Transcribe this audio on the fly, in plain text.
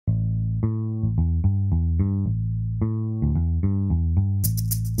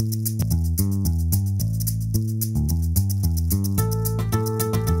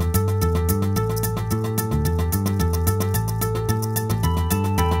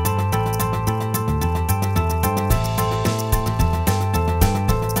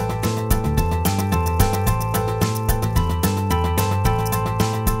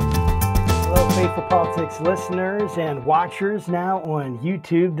listeners and watchers now on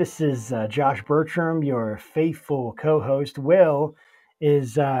YouTube. This is Josh Burtram, your faithful co-host. Will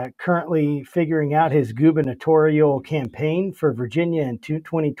is currently figuring out his gubernatorial campaign for Virginia in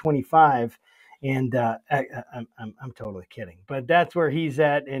 2025. And I'm totally kidding, but that's where he's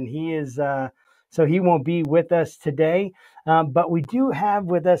at. And he is, so he won't be with us today. But we do have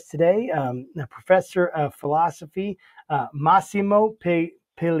with us today a professor of philosophy, Massimo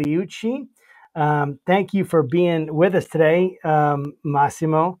Pigliucci. Thank you for being with us today,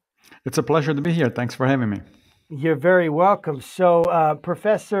 Massimo. It's a pleasure to be here. Thanks for having me. You're very welcome. So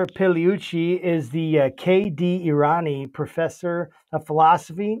Professor Pigliucci is the K.D. Irani Professor of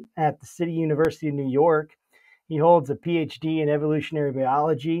Philosophy at the City University of New York. He holds a PhD in Evolutionary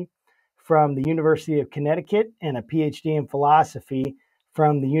Biology from the University of Connecticut and a PhD in Philosophy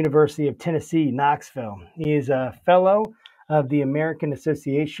from the University of Tennessee, Knoxville. He is a fellow of the American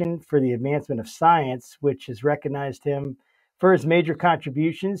Association for the Advancement of Science, which has recognized him for his major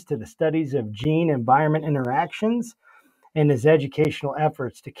contributions to the studies of gene-environment interactions and his educational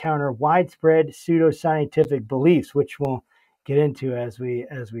efforts to counter widespread pseudoscientific beliefs, which we'll get into as we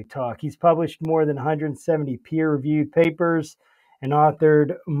talk. He's published more than 170 peer-reviewed papers and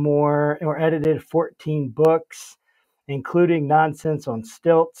authored more or edited 14 books, including Nonsense on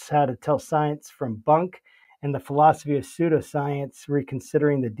Stilts, How to Tell Science from Bunk, and The Philosophy of Pseudoscience,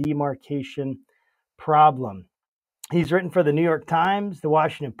 Reconsidering the Demarcation Problem. He's written for the New York Times, the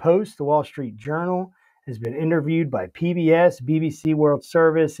Washington Post, the Wall Street Journal, has been interviewed by PBS, BBC World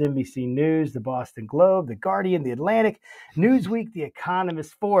Service, NBC News, the Boston Globe, The Guardian, The Atlantic, Newsweek, The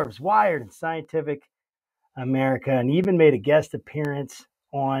Economist, Forbes, Wired, and Scientific America, and even made a guest appearance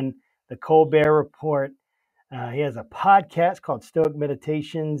on the Colbert Report. He has a podcast called Stoic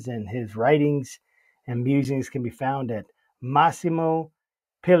Meditations, and his writings and musings can be found at Massimo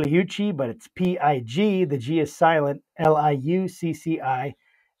Pigliucci, but it's P-I-G, the G is silent, Liucci.com.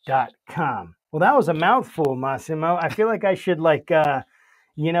 Well, that was a mouthful, Massimo. I feel like I should I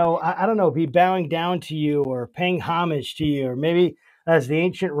don't know, be bowing down to you or paying homage to you, or maybe as the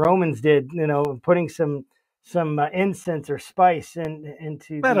ancient Romans did, putting some incense or spice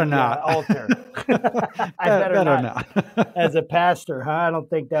into the altar. I better not. As a pastor, huh? I don't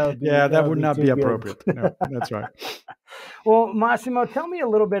think that would be. Yeah, that would not be appropriate. No, that's right. Well, Massimo, tell me a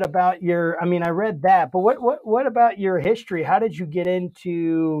little bit about I read that, but what about your history? How did you get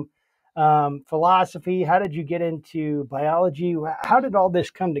into philosophy? How did you get into biology? How did all this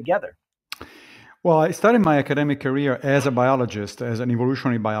come together? Well, I started my academic career as a biologist, as an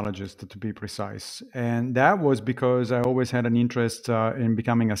evolutionary biologist, to be precise. And that was because I always had an interest in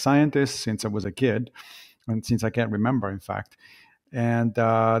becoming a scientist since I was a kid, and since I can't remember, in fact. And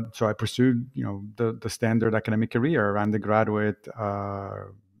so I pursued, the standard academic career, undergraduate,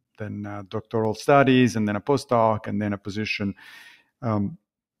 then doctoral studies, and then a postdoc, and then a position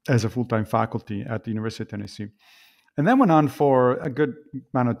as a full-time faculty at the University of Tennessee. And that went on for a good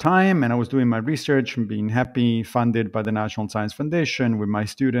amount of time, and I was doing my research and being happy, funded by the National Science Foundation with my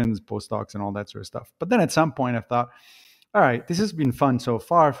students, postdocs, and all that sort of stuff. But then at some point I thought, all right, this has been fun so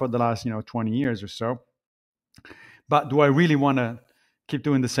far for the last 20 years or so, but do I really want to keep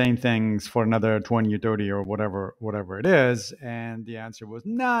doing the same things for another 20 or 30 or whatever it is? And the answer was,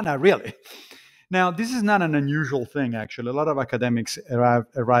 no, not really. Now, this is not an unusual thing, actually. A lot of academics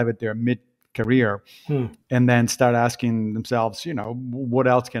arrive at their mid-career and then start asking themselves, what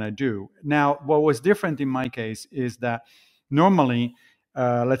else can I do? Now, what was different in my case is that normally,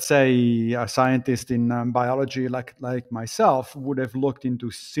 let's say a scientist in biology like myself would have looked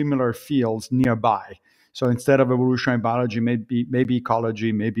into similar fields nearby. So instead of evolutionary biology, maybe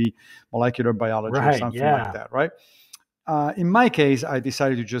ecology, maybe molecular biology, or something like that, right? In my case, I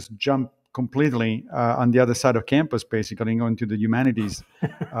decided to just jump completely on the other side of campus, basically, and go into the humanities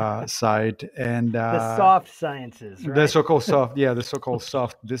side and the soft sciences, right? The so-called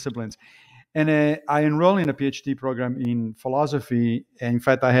soft disciplines. And I enrolled in a PhD program in philosophy. And in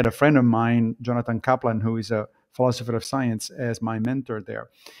fact, I had a friend of mine, Jonathan Kaplan, who is a philosopher of science, as my mentor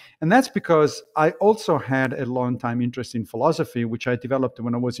there. And that's because I also had a long time interest in philosophy, which I developed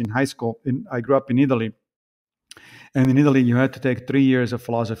when I was in high school. I grew up in Italy. And in Italy, you had to take 3 years of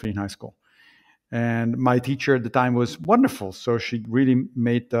philosophy in high school. And my teacher at the time was wonderful. So she really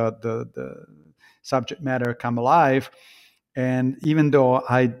made the subject matter come alive. And even though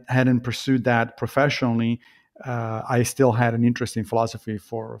I hadn't pursued that professionally, I still had an interest in philosophy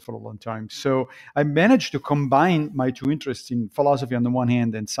for a long time. So I managed to combine my two interests in philosophy on the one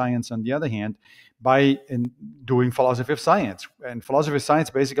hand and science on the other hand by doing philosophy of science. And philosophy of science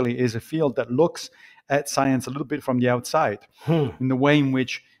basically is a field that looks at science a little bit from the outside in the way in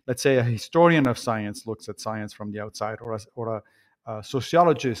which, let's say, a historian of science looks at science from the outside, or a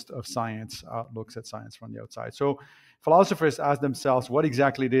sociologist of science looks at science from the outside. So philosophers ask themselves what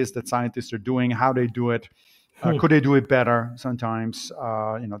exactly it is that scientists are doing, how they do it. Could they do it better? Sometimes,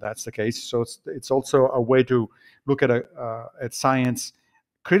 that's the case. So it's also a way to look at science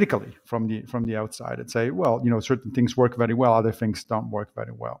critically from the outside and say, well, certain things work very well, other things don't work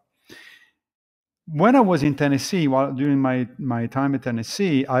very well. When I was in Tennessee, during my time in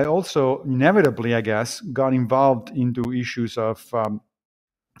Tennessee, I also inevitably, I guess, got involved into issues of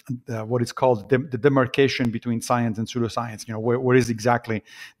what is called the demarcation between science and pseudoscience. Where is exactly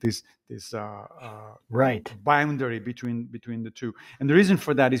this right boundary between the two? And the reason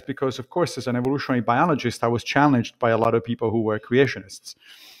for that is because, of course, as an evolutionary biologist, I was challenged by a lot of people who were creationists.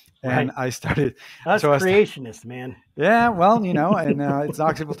 And right. I started. That's creationist, man. Yeah, well, and it's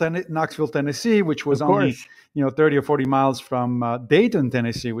Knoxville, Tennessee, which was only 30 or 40 miles from Dayton,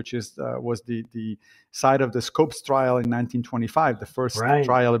 Tennessee, which was the site of the Scopes trial in 1925, the first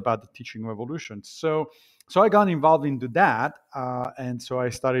trial about the teaching of evolution. So I got involved into that, and so I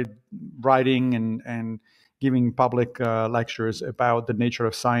started writing and giving public lectures about the nature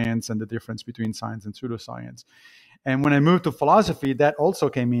of science and the difference between science and pseudoscience. And when I moved to philosophy, that also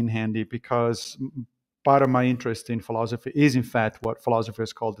came in handy, because part of my interest in philosophy is, in fact, what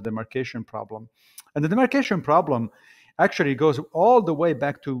philosophers call the demarcation problem. And the demarcation problem actually goes all the way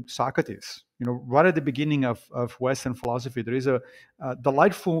back to Socrates. Right at the beginning of Western philosophy, there is a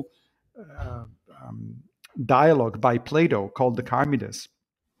delightful dialogue by Plato called the Charmides,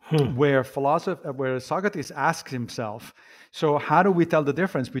 where Socrates asks himself, so how do we tell the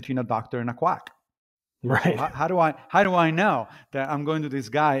difference between a doctor and a quack? Right. How do I know that I'm going to this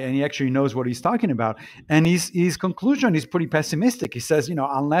guy and he actually knows what he's talking about? And his conclusion is pretty pessimistic. He says,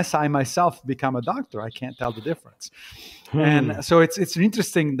 unless I myself become a doctor, I can't tell the difference. And so it's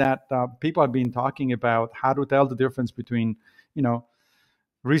interesting that people have been talking about how to tell the difference between,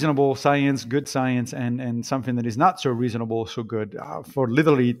 reasonable science, good science, and something that is not so reasonable, so good, for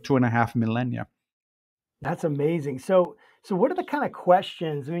literally 2.5 millennia. That's amazing. So what are the kind of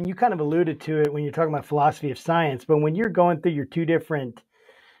questions? I mean, you kind of alluded to it when you're talking about philosophy of science, but when you're going through your two different,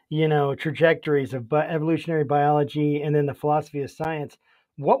 trajectories of evolutionary biology and then the philosophy of science,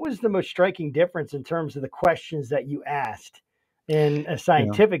 what was the most striking difference in terms of the questions that you asked in a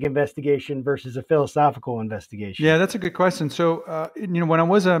scientific investigation versus a philosophical investigation? Yeah, that's a good question. So, when I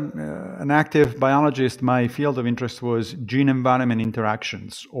was an active biologist, my field of interest was gene-environment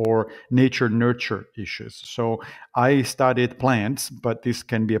interactions, or nature-nurture issues. So I studied plants, but this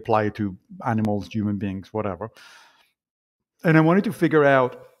can be applied to animals, human beings, whatever. And I wanted to figure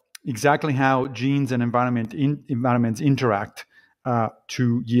out exactly how genes and environments interact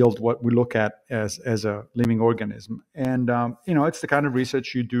to yield what we look at as a living organism. And it's the kind of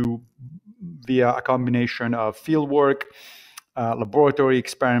research you do via a combination of fieldwork, laboratory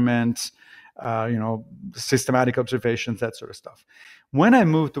experiments, systematic observations, that sort of stuff. When I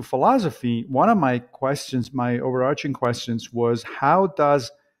moved to philosophy, one of my overarching questions was, how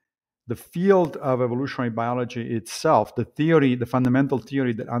does the field of evolutionary biology itself, the fundamental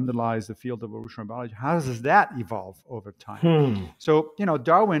theory that underlies the field of evolutionary biology, how does that evolve over time? So,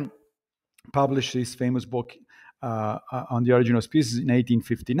 Darwin published his famous book on the origin of species in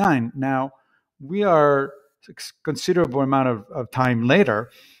 1859. Now, we are a considerable amount of time later,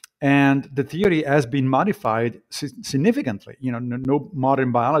 and the theory has been modified significantly. No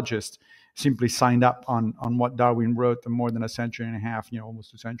modern biologist simply signed up on what Darwin wrote more than a century and a half,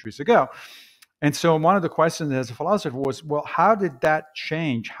 almost 2 centuries ago. And so one of the questions as a philosopher was, well, how did that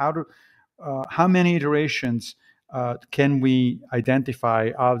change? How many iterations can we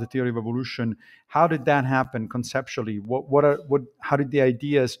identify of the theory of evolution? How did that happen conceptually? How did the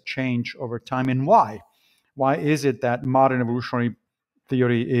ideas change over time, and why? Why is it that modern evolutionary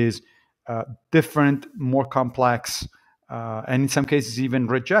theory is different, more complex, and in some cases even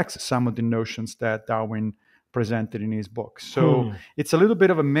rejects some of the notions that Darwin presented in his book? So it's a little bit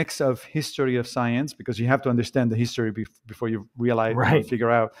of a mix of history of science, because you have to understand the history before you realize, figure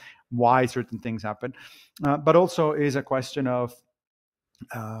out why certain things happen. But also is a question of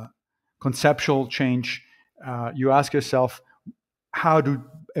conceptual change. You ask yourself, how do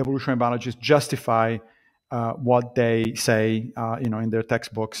evolutionary biologists justify what they say, in their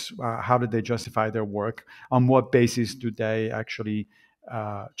textbooks? How do they justify their work? On what basis do they actually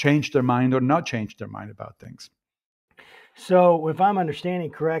change their mind or not change their mind about things? So, if I'm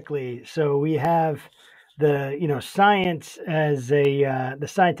understanding correctly, so we have the science as the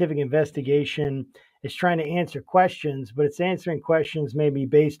scientific investigation is trying to answer questions, but it's answering questions maybe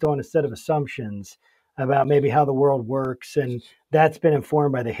based on a set of assumptions. about maybe how the world works. And that's been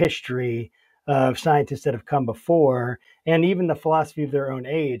informed by the history of scientists that have come before and even the philosophy of their own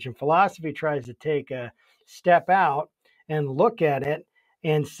age. And philosophy tries to take a step out and look at it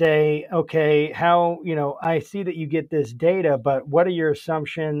and say, okay, how, I see that you get this data, but what are your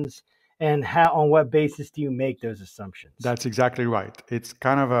assumptions and how, on what basis do you make those assumptions? That's exactly right. It's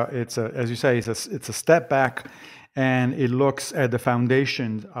kind of as you say, it's a step back, and it looks at the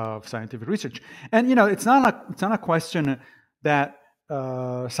foundation of scientific research. And it's not a question that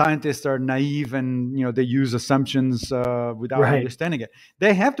scientists are naive and they use assumptions without Right. understanding it.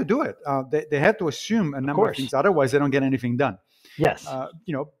 They have to do it. They have to assume a number of things, otherwise they don't get anything done. Yes.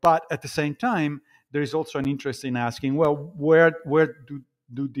 But at the same time, there is also an interest in asking, well, where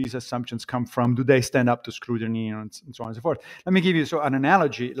do these assumptions come from? Do they stand up to scrutiny, and so on and so forth? Let me give you an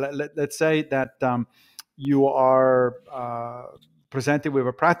analogy. Let's say that you are presented with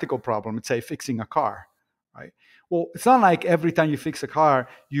a practical problem, let's say fixing a car, right? Well, it's not like every time you fix a car,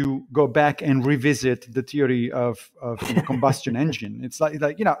 you go back and revisit the theory of combustion engine. It's like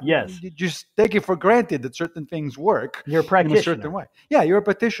yes, you just take it for granted that certain things work. You're a practitioner. In a certain way. Yeah, you're a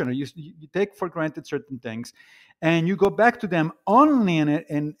practitioner. You take for granted certain things, and you go back to them only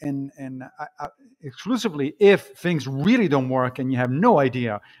and exclusively if things really don't work and you have no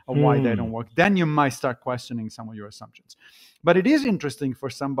idea of why they don't work. Then you might start questioning some of your assumptions. But it is interesting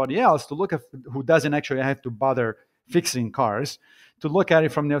for somebody else to look at who doesn't actually have to bother fixing cars, to look at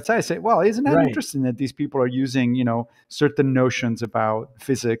it from the outside and say, well, isn't that interesting that these people are using, certain notions about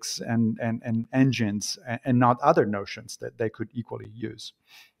physics and engines and not other notions that they could equally use?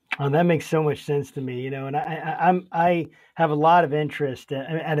 Oh, that makes so much sense to me, and I have a lot of interest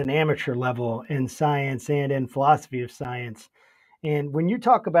at an amateur level in science and in philosophy of science. And when you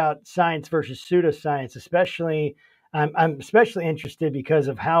talk about science versus pseudoscience, especially, I'm especially interested because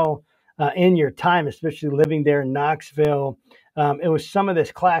of how in your time, especially living there in Knoxville, it was some of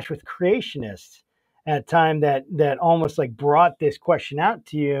this clash with creationists at a time that almost like brought this question out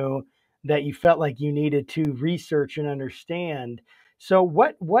to you that you felt like you needed to research and understand. So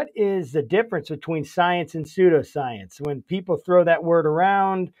what is the difference between science and pseudoscience? When people throw that word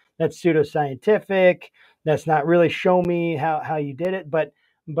around, that's pseudoscientific. That's not really show me how you did it. But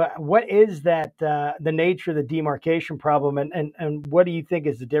what is that the nature of the demarcation problem, and what do you think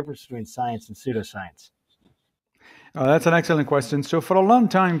is the difference between science and pseudoscience? That's an excellent question. So for a long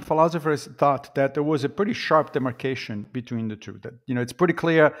time, philosophers thought that there was a pretty sharp demarcation between the two. That it's pretty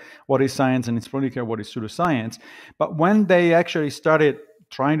clear what is science and it's pretty clear what is pseudoscience. But when they actually started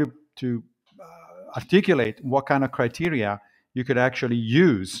trying to articulate what kind of criteria you could actually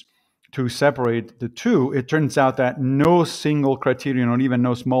use to separate the two, it turns out that no single criterion or even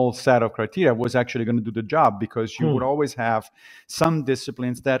no small set of criteria was actually going to do the job, because you would always have some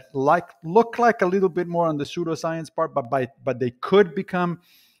disciplines that look like a little bit more on the pseudoscience part, but they could become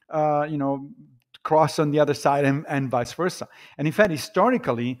cross on the other side and vice versa. And in fact,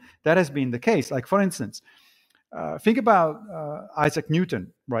 historically, that has been the case. Like, for instance, think about Isaac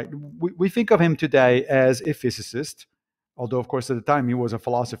Newton, right? We think of him today as a physicist, although, of course, at the time he was a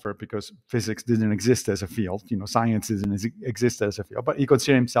philosopher, because physics didn't exist as a field. Science didn't exist as a field, but he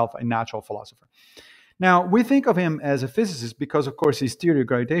considered himself a natural philosopher. Now, we think of him as a physicist because, of course, his theory of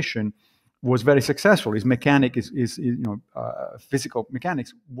gravitation was very successful. His physical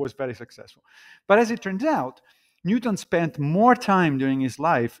mechanics was very successful. But as it turns out, Newton spent more time during his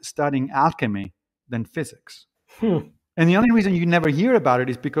life studying alchemy than physics. And the only reason you never hear about it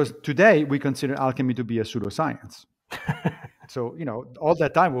is because today we consider alchemy to be a pseudoscience. So, all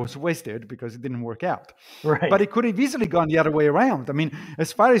that time was wasted because it didn't work out. Right. But it could have easily gone the other way around. I mean,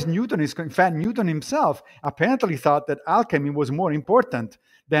 as far as Newton is concerned, in fact, Newton himself apparently thought that alchemy was more important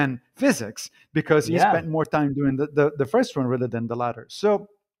than physics, because he spent more time doing the first one rather than the latter. So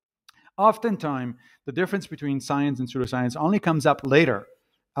oftentimes, the difference between science and pseudoscience only comes up later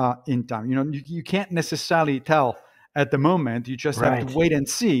in time. You can't necessarily tell at the moment. You just have to wait and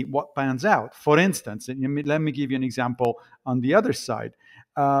see what pans out. For instance, let me give you an example on the other side.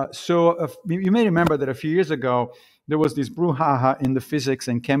 So you may remember that a few years ago, there was this brouhaha in the physics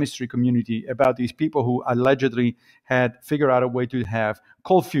and chemistry community about these people who allegedly had figured out a way to have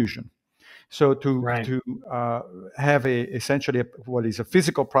cold fusion. So to have essentially what is a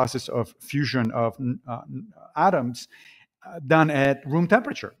physical process of fusion of atoms done at room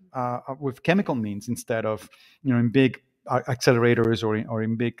temperature with chemical means, instead of in big accelerators or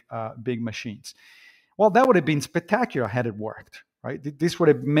in big machines. Well, that would have been spectacular had it worked, right? This would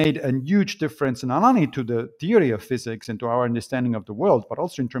have made a huge difference, not only to the theory of physics and to our understanding of the world, but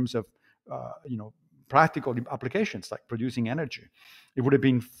also in terms of practical applications like producing energy. It would have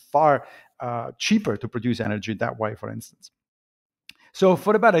been far cheaper to produce energy that way, for instance. So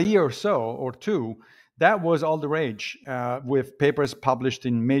for about a year or so, or two, that was all the rage, with papers published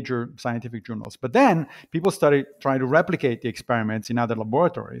in major scientific journals. But then people started trying to replicate the experiments in other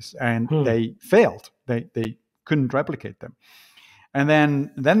laboratories, and they failed. They couldn't replicate them. And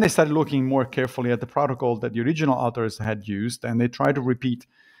then they started looking more carefully at the protocol that the original authors had used, and they tried to repeat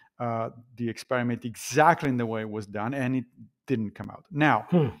the experiment exactly in the way it was done, and it didn't come out. Now,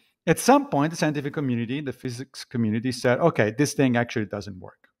 at some point, the scientific community, the physics community, said, okay, this thing actually doesn't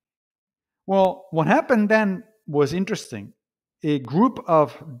work. Well, what happened then was interesting. A group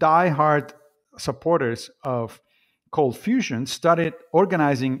of diehard supporters of cold fusion started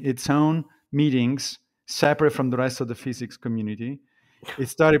organizing its own meetings separate from the rest of the physics community. It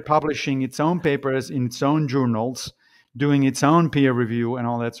started publishing its own papers in its own journals, doing its own peer review and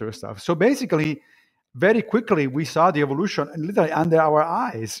all that sort of stuff. So basically, very quickly, we saw the evolution, literally under our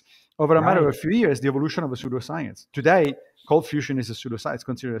eyes, over a matter of a few years, the evolution of a pseudoscience. Today, cold fusion is a pseudoscience,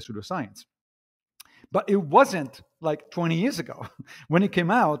 considered a pseudoscience. But it wasn't like 20 years ago. When it came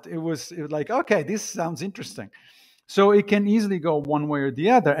out, it was like, okay, this sounds interesting. So it can easily go one way or the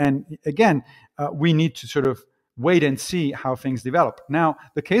other. And again, we need to sort of wait and see how things develop. Now,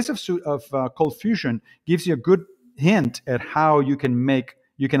 the case of cold fusion gives you a good hint at how you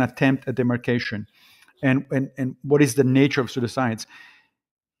can attempt a demarcation and what is the nature of pseudoscience.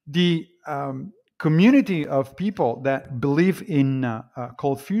 The community of people that believe in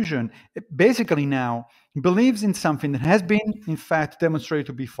cold fusion basically now believes in something that has been, in fact, demonstrated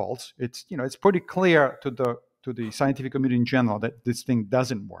to be false. It's pretty clear to the scientific community in general that this thing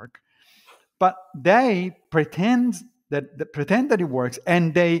doesn't work, but they pretend that it works,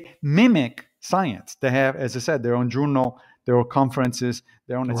 and they mimic science. They have, as I said, their own journal, their own conferences,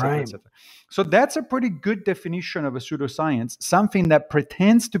 their own, et cetera, et cetera. So that's a pretty good definition of a pseudoscience, something that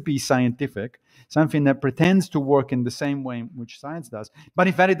pretends to be scientific, something that pretends to work in the same way in which science does, but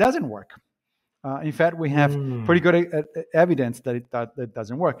in fact, it doesn't work. In fact, we have pretty good evidence that it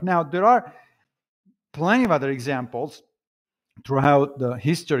doesn't work. Now, there are plenty of other examples throughout the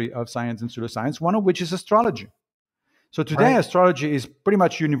history of science and pseudoscience, one of which is astrology. So today, astrology is pretty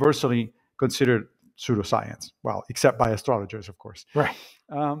much universally considered pseudoscience. Well, except by astrologers, of course. Right.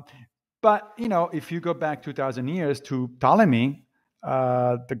 But, if you go back 2,000 years to Ptolemy,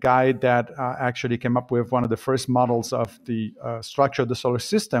 the guy that actually came up with one of the first models of the structure of the solar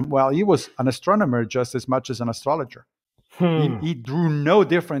system, well, he was an astronomer just as much as an astrologer. He drew no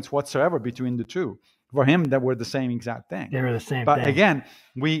difference whatsoever between the two. For him, they were the same exact thing. They were the same thing. But again,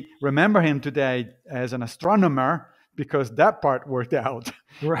 we remember him today as an astronomer because that part worked out.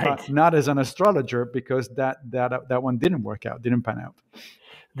 Right. Not as an astrologer because that one didn't work out, didn't pan out.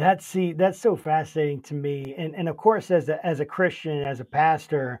 That's so fascinating to me. And of course, as a Christian, as a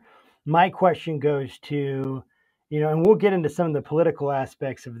pastor, my question goes to, and we'll get into some of the political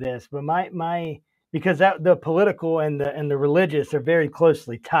aspects of this, but because the political and the religious are very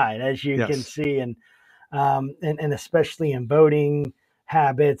closely tied, as you can see, and especially in voting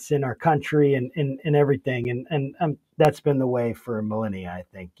habits in our country and everything. And that's been the way for millennia, I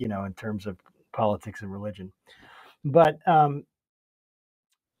think, in terms of politics and religion. But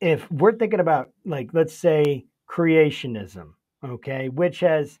if we're thinking about, like, let's say creationism, okay, which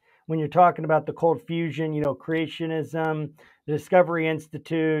has, when you're talking about the cold fusion, creationism, the Discovery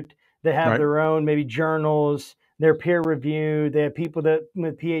Institute, they have their own maybe journals, they're peer reviewed, they have people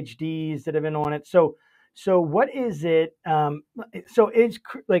with PhDs that have been on it. So what is it? So it's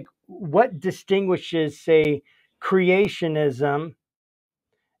like, what distinguishes, say, creationism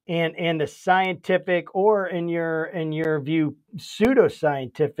and the scientific, or in your view,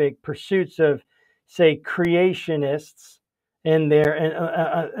 pseudoscientific pursuits of, say, creationists and their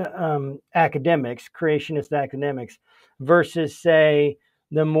creationist academics, versus, say,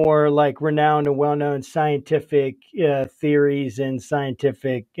 the more like renowned and well-known scientific theories and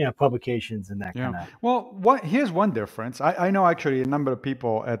scientific publications and that kind of. Well, here's one difference. I know actually a number of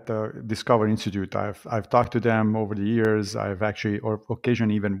people at the Discovery Institute. I've talked to them over the years. I've actually, or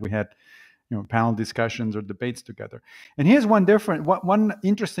occasionally even, we had panel discussions or debates together. And here's one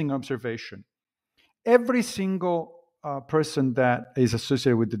interesting observation. Every single person that is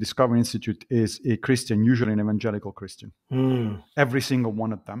associated with the Discovery Institute is a Christian, usually an evangelical Christian. Every single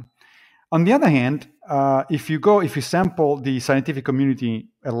one of them. On the other hand, if you sample the scientific community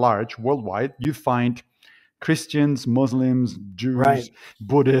at large, worldwide, you find Christians, Muslims, Jews,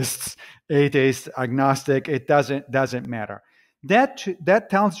 Buddhists, atheists, agnostic. It doesn't matter. That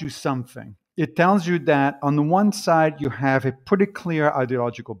tells you something. It tells you that on the one side, you have a pretty clear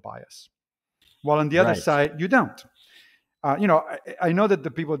ideological bias. while on the other Right. side, you don't. I know that the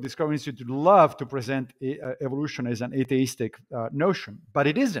people at Discovery Institute love to present evolution as an atheistic notion, but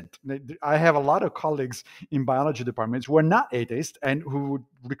it isn't. I have a lot of colleagues in biology departments who are not atheists and who would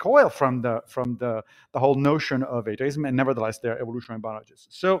recoil from the whole notion of atheism, and nevertheless they're evolutionary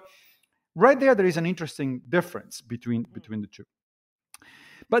biologists. So right there is an interesting difference between the two.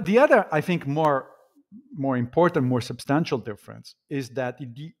 But the other, I think, more important, more substantial difference is that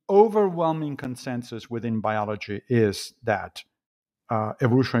the overwhelming consensus within biology is that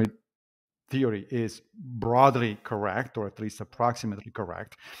evolutionary theory is broadly correct, or at least approximately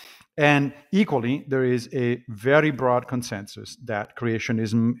correct. And equally, there is a very broad consensus that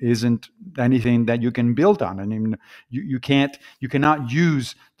creationism isn't anything that you can build on. I mean, you cannot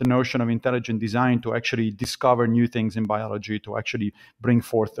use the notion of intelligent design to actually discover new things in biology, to actually bring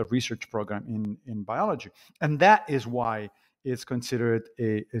forth a research program in biology. And that is why it's considered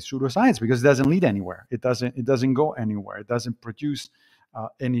a pseudoscience, because it doesn't lead anywhere. It doesn't go anywhere. It doesn't produce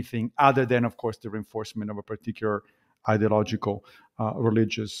anything other than, of course, the reinforcement of a particular ideological,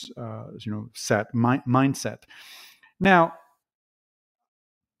 religious, mindset. Now,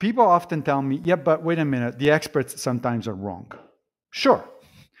 people often tell me, "Yeah, but wait a minute. The experts sometimes are wrong." Sure,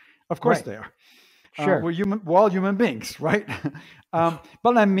 of course Right. they are. Sure. We're all human beings, right?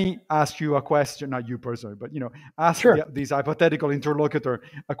 But let me ask you a question, not you personally, but ask Sure. these hypothetical interlocutor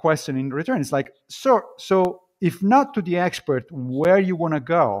a question in return. It's like, so if not to the expert, where you want to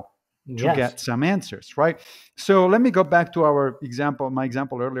go to Yes. get some answers, right? So let me go back to my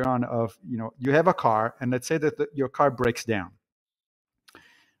example earlier on of, you have a car, and let's say that your car breaks down.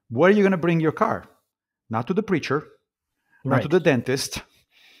 Where are you going to bring your car? Not to the preacher, not to the dentist.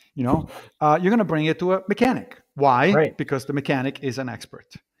 You're going to bring it to a mechanic. Why? Right. Because the mechanic is an expert.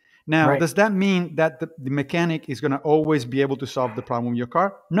 Now, Right. does that mean that the mechanic is going to always be able to solve the problem with your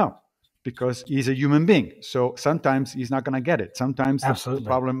car? No, because he's a human being. So sometimes he's not going to get it. Sometimes the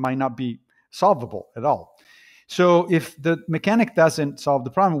problem might not be solvable at all. So if the mechanic doesn't solve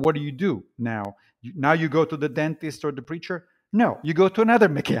the problem, what do you do now? Now you go to the dentist or the preacher? No, you go to another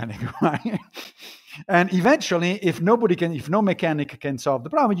mechanic, right? And eventually, if no mechanic can solve the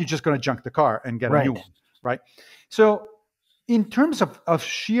problem, you're just going to junk the car and get a new one, right? So in terms of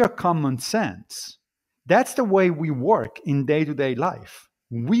sheer common sense, that's the way we work in day-to-day life.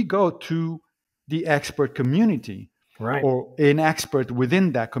 We go to the expert community, or an expert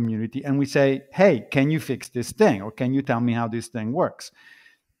within that community, and we say, hey, can you fix this thing? Or can you tell me how this thing works?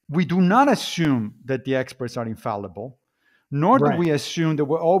 We do not assume that the experts are infallible, nor do we assume that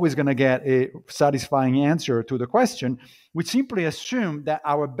we're always going to get a satisfying answer to the question. We simply assume that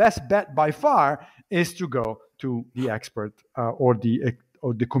our best bet by far is to go to the expert or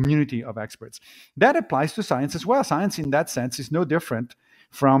the community of experts. That applies to science as well. Science, in that sense, is no different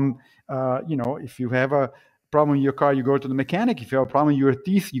from, if you have a problem in your car, you go to the mechanic. If you have a problem in your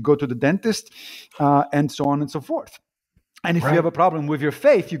teeth, you go to the dentist, and so on and so forth. And if you have a problem with your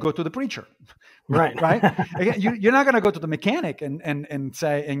faith, you go to the preacher, right? Again, you're not going to go to the mechanic and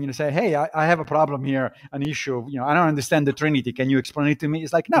say, hey, I have a problem here, an issue. I don't understand the Trinity. Can you explain it to me?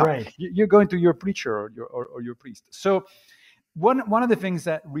 It's like, no, you're going to your preacher or your priest. So one of the things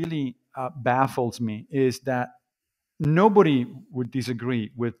that really baffles me is that nobody would disagree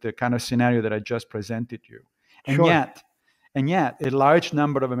with the kind of scenario that I just presented you, and yet a large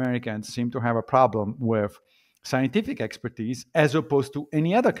number of Americans seem to have a problem with scientific expertise as opposed to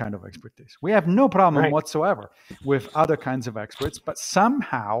any other kind of expertise. We have no problem whatsoever with other kinds of experts, but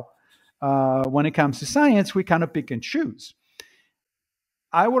somehow when it comes to science, we kind of pick and choose.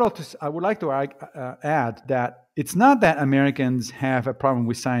 I would like to add that it's not that Americans have a problem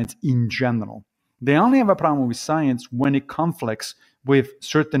with science in general. They only have a problem with science when it conflicts with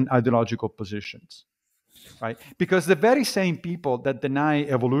certain ideological positions. Right? Because the very same people that deny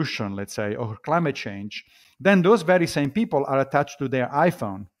evolution, let's say, or climate change, then those very same people are attached to their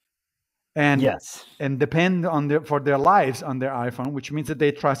iPhone and depend on for their lives on their iPhone, which means that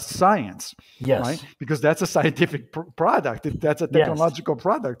they trust science, right? Because that's a scientific product. That's a technological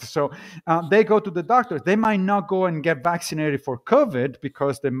product. So they go to the doctors. They might not go and get vaccinated for COVID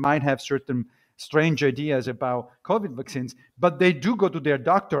because they might have certain strange ideas about COVID vaccines, but they do go to their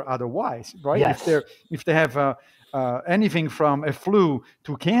doctor otherwise, right? If they have anything from a flu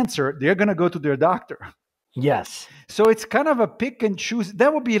to cancer, they're going to go to their doctor. So it's kind of a pick and choose.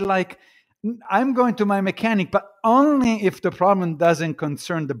 That would be like, I'm going to my mechanic, but only if the problem doesn't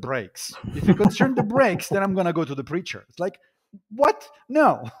concern the brakes. If it concerns the brakes, then I'm going to go to the preacher. It's like, what?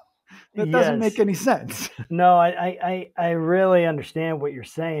 No, that doesn't make any sense. No, I really understand what you're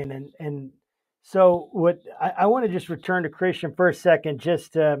saying, and So what I want to just return to creation for a second,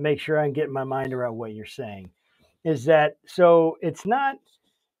 just to make sure I'm getting my mind around what you're saying. Is that so? It's not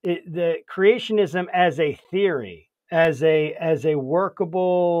the creationism as a theory, as a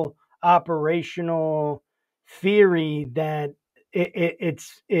workable operational theory that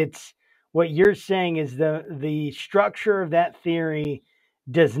it's what you're saying is the structure of that theory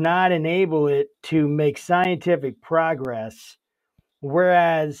does not enable it to make scientific progress,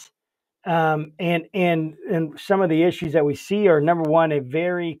 whereas and some of the issues that we see are, number one, a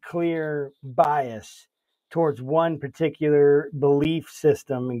very clear bias towards one particular belief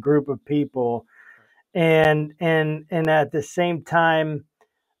system and group of people, and at the same time,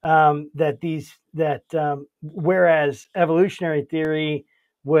 whereas evolutionary theory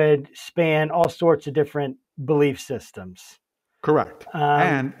would span all sorts of different belief systems. Correct.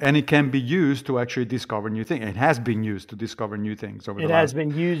 And it can be used to actually discover new things. It has been used to discover new things over the last. It has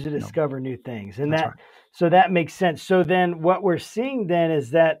been used to discover new things, and That's right. So that makes sense. So then, what we're seeing then is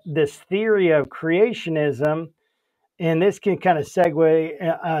that this theory of creationism, and this can kind of segue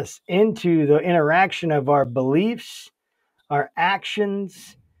us into the interaction of our beliefs, our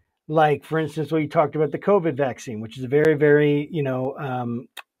actions. Like, for instance, what you talked about the COVID vaccine, which is a very, very,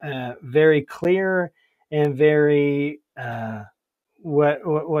 very clear and very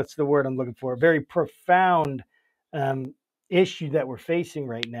what's the word I'm looking for? Very profound issue that we're facing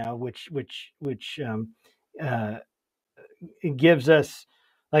right now, which uh, it gives us,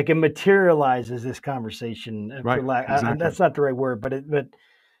 like, it materializes this conversation. Right. Exactly. That's not the right word, but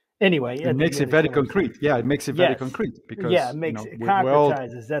anyway, it makes it very concrete. Yeah, it makes it very concrete because it makes it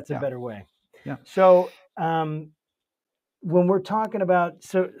concretizes. That's a better way. Yeah. So when we're talking about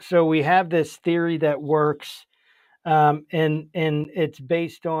so we have this theory that works. And it's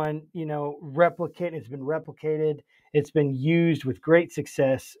based on replicate. It's been replicated. It's been used with great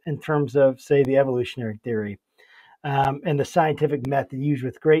success in terms of, say, the evolutionary theory, and the scientific method used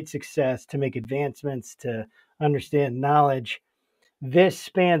with great success to make advancements to understand knowledge. This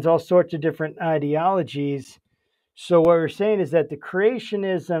spans all sorts of different ideologies. So what we're saying is that the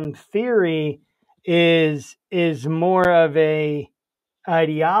creationism theory is more of a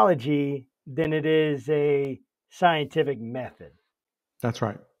ideology than it is a scientific method. That's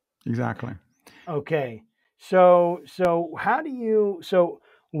right. Exactly. Okay. So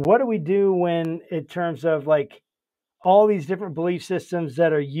what do we do when, in terms of, like, all these different belief systems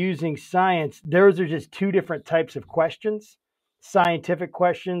that are using science, those are just two different types of questions, scientific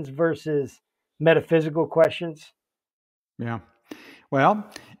questions versus metaphysical questions? Yeah. Well,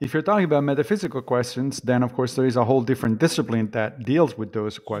 if you're talking about metaphysical questions, then of course there is a whole different discipline that deals with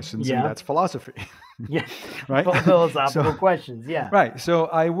those questions, and that's philosophy. Yeah. Right. Philosophical questions. Yeah. Right. So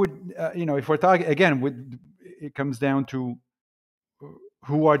I would, if we're talking again, it comes down to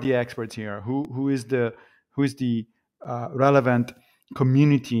who are the experts here, who is the relevant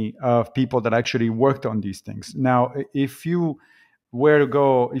community of people that actually worked on these things. Now, if you were to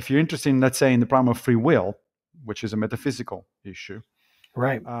go, if you're interested in, let's say, in the problem of free will, which is a metaphysical issue,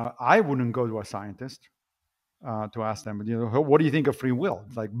 right? I wouldn't go to a scientist to ask them, what do you think of free will?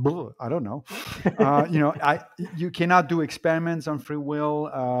 It's like, I don't know. You cannot do experiments on free will.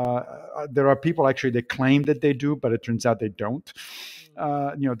 There are people actually that claim that they do, but it turns out they don't.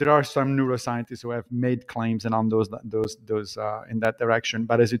 There are some neuroscientists who have made claims and on those in that direction.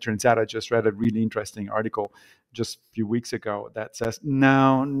 But as it turns out, I just read a really interesting article just a few weeks ago that says,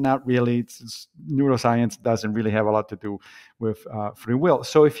 no, not really. Neuroscience doesn't really have a lot to do with free will.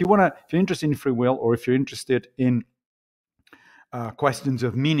 So if you're interested in free will, or if you're interested in questions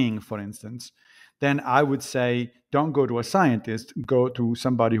of meaning, for instance, then I would say don't go to a scientist. Go to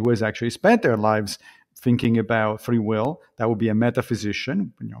somebody who has actually spent their lives thinking about free will. That would be a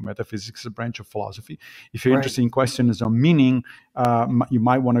metaphysician. Metaphysics is a branch of philosophy. If you're interested in questions on meaning, you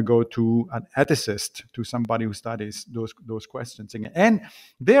might want to go to an ethicist, to somebody who studies those questions. And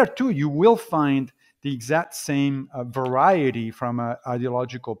there too, you will find the exact same variety from an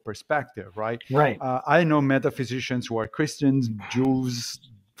ideological perspective, right? Right. I know metaphysicians who are Christians, Jews,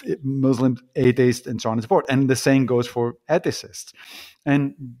 Muslims, atheists, and so on and so forth. And the same goes for ethicists.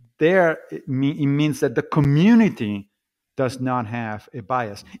 And there, it means that the community does not have a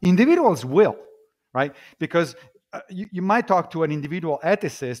bias. Individuals will, right? Because you might talk to an individual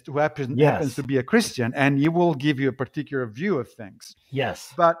ethicist who happens to be a Christian, and he will give you a particular view of things.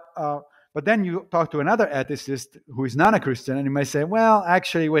 Yes. But then you talk to another ethicist who is not a Christian, and you might say, well,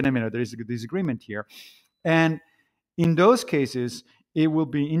 actually, wait a minute, there is a disagreement here. And in those cases, it will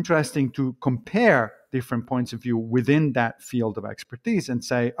be interesting to compare different points of view within that field of expertise and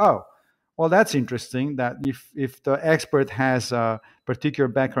say, oh, well, that's interesting. That if the expert has a particular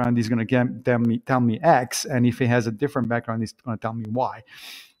background, he's going to tell me X, and if he has a different background, he's going to tell me Y.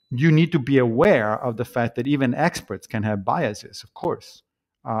 You need to be aware of the fact that even experts can have biases, of course,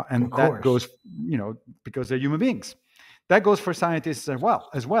 and Of that course. goes, because they're human beings. That goes for scientists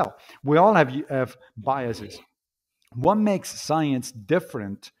as well. We all have biases. What makes science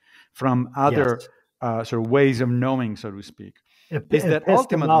different from other Yes. sort of ways of knowing, so to speak, is that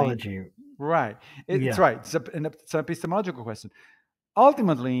ultimately, Epistemology. right? It's Yeah. right. It's an epistemological question.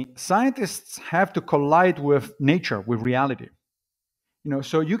 Ultimately, scientists have to collide with nature, with reality.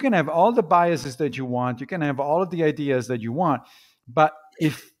 So you can have all the biases that you want, you can have all of the ideas that you want, but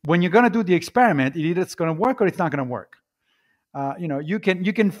if when you're going to do the experiment, either it's going to work or it's not going to work.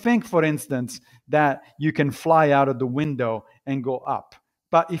 You can think, for instance, that you can fly out of the window and go up,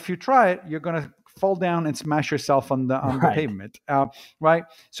 but if you try it, you're going to fall down and smash yourself on the Right. pavement, right?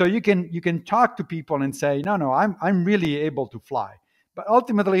 So you can talk to people and say, no, I'm really able to fly, but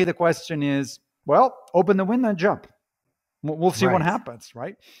ultimately the question is, well, open the window and jump. We'll see what Right. happens,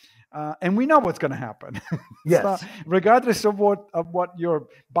 right? And we know what's going to happen. So Yes. regardless of what your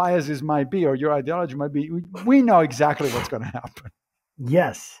biases might be or your ideology might be, we know exactly what's going to happen.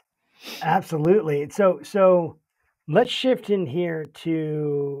 Yes. Absolutely. So let's shift in here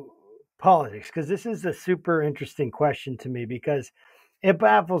to politics, because this is a super interesting question to me, because it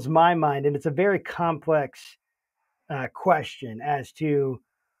baffles my mind, and it's a very complex question as to,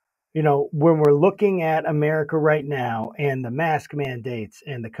 when we're looking at America right now and the mask mandates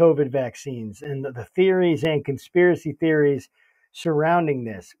and the COVID vaccines and the theories and conspiracy theories surrounding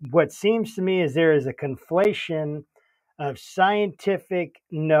this. What seems to me is there is a conflation of scientific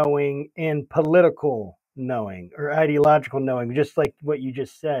knowing and political knowing or ideological knowing, just like what you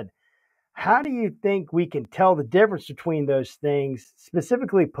just said. How do you think we can tell the difference between those things,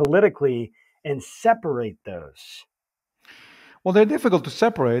 specifically politically, and separate those? Well, they're difficult to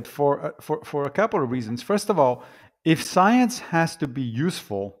separate for a couple of reasons. First of all, if science has to be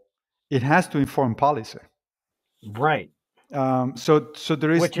useful, it has to inform policy. Right. So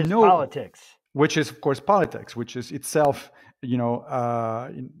there is Which is no, politics. which is of course politics, which is itself,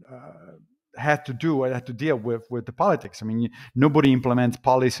 had to deal with the politics. I mean, nobody implements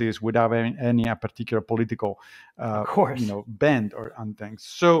policies without any particular political, Of course. bend or on things.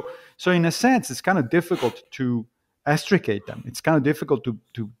 So in a sense, it's kind of difficult to extricate them. It's kind of difficult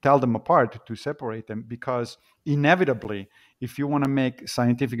to tell them apart, to separate them, because inevitably, if you want to make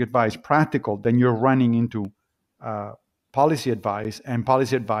scientific advice practical, then you're running into uh, policy advice, and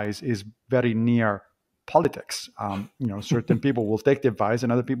policy advice is very near politics. Certain people will take the advice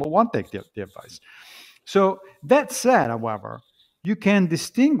and other people won't take the advice. So that said, however, you can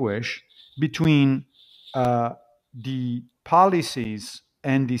distinguish between the policies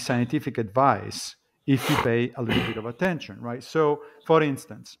and the scientific advice if you pay a little bit of attention, right? So, for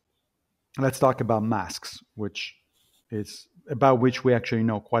instance, let's talk about masks, which is about which we actually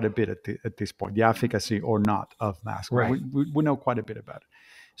know quite a bit at this point, the efficacy or not of masks. Right. We know quite a bit about it.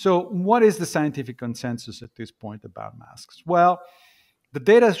 So what is the scientific consensus at this point about masks? Well, the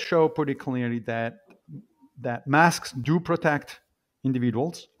data show pretty clearly that masks do protect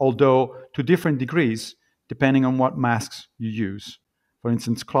individuals, although to different degrees, depending on what masks you use. For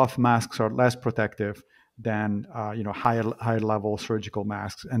instance, cloth masks are less protective than higher level surgical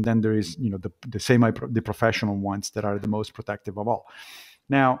masks, and then there is the professional ones that are the most protective of all.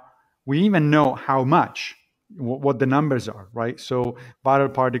 Now we even know how much, what the numbers are, right? So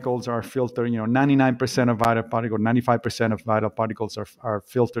viral particles are filtered. 99% of viral particles, 95% of viral particles are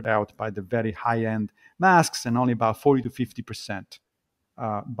filtered out by the very high end masks, and only about 40 to 50%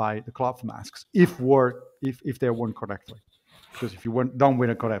 by the cloth masks, if they're worn correctly. Because if you don't wear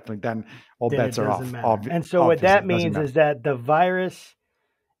it correctly, then all Then bets it are doesn't off. matter. And so what Obviously, that it doesn't means matter. is that the virus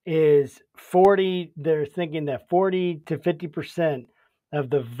is 40, they're thinking that 40 to 50% of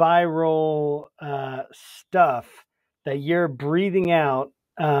the viral stuff that you're breathing out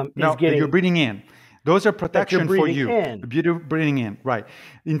No, is that you're getting, breathing in. Those are that you're protection for breathing you. in. You're breathing in, right?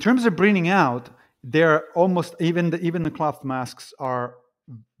 In terms of breathing out, they're almost even the cloth masks are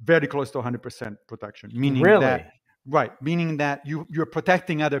very close to 100% protection, meaning that, Really? right, meaning that you're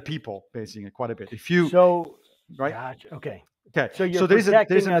protecting other people basically quite a bit. If you, So, right, gotcha. Okay. okay, So you're so there's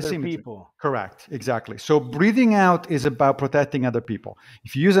protecting an other asymmetry. people. Correct, exactly. So breathing out is about protecting other people.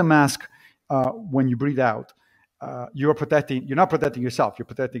 If you use a mask when you breathe out, you're not protecting yourself, you're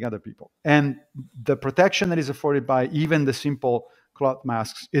protecting other people. And the protection that is afforded by even the simple cloth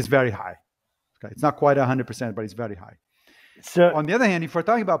masks is very high. Okay, it's not quite 100%, but it's very high. So, On the other hand, if we're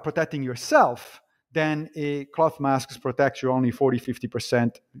talking about protecting yourself, then a cloth mask protects you only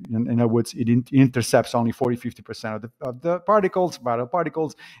 40-50%. In other words, it intercepts only 40-50% of the particles, viral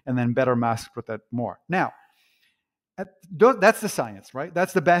particles, and then better masks protect more. Now, that's the science, right?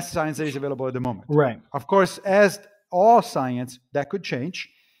 That's the best science that is available at the moment. Right. Of course, as all science, that could change.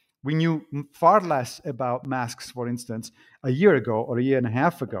 We knew far less about masks, for instance, a year ago or a year and a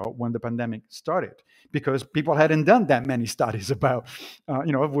half ago when the pandemic started, because people hadn't done that many studies about,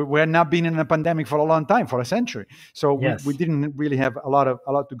 we had not been in a pandemic for a long time, for a century. So Yes. we didn't really have a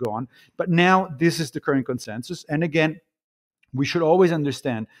lot to go on. But now this is the current consensus. And again, we should always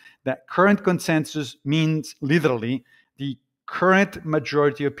understand that current consensus means literally the current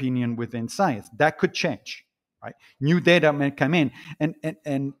majority opinion within science. That could change, right? New data may come in,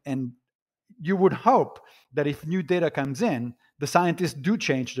 and you would hope that if new data comes in, the scientists do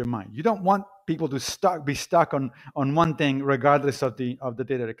change their mind. You don't want people to be stuck on one thing regardless of the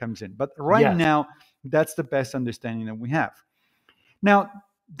data that comes in. But right now, that's the best understanding that we have. Now,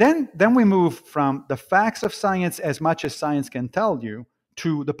 then we move from the facts of science, as much as science can tell you,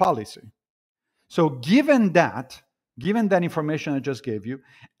 to the policy. So given that information I just gave you,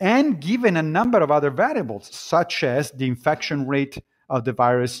 and given a number of other variables, such as the infection rate of the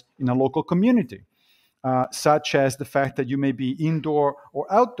virus in a local community, such as the fact that you may be indoor or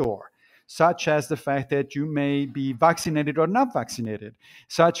outdoor, such as the fact that you may be vaccinated or not vaccinated,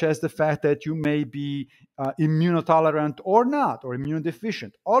 such as the fact that you may be immunotolerant or not, or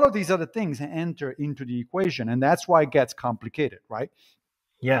immunodeficient. All of these other things enter into the equation, and that's why it gets complicated, right?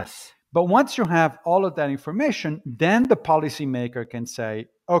 Yes. But once you have all of that information, then the policymaker can say,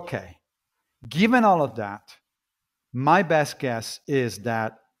 okay, given all of that, my best guess is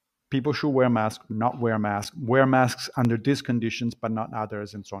that people should wear masks, not wear masks under these conditions, but not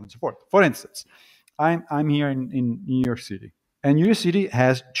others, and so on and so forth. For instance, I'm here in New York City, and New York City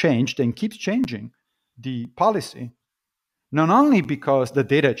has changed and keeps changing the policy, not only because the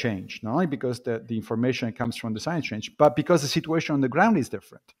data changed, not only because the information that comes from the science changed, but because the situation on the ground is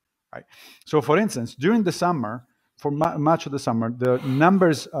different, right? So, for instance, during the summer, for much of the summer, the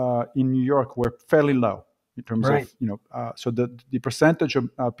numbers in New York were fairly low. In terms of, so the percentage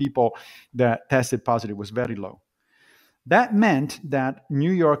of people that tested positive was very low. That meant that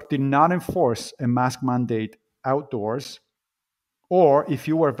New York did not enforce a mask mandate outdoors, or if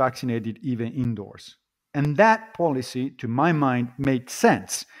you were vaccinated, even indoors. And that policy, to my mind, made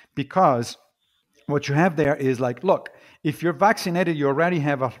sense, because what you have there is like, look, if you're vaccinated, you already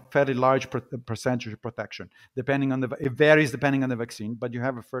have a fairly large percentage of protection. It varies depending on the vaccine, but you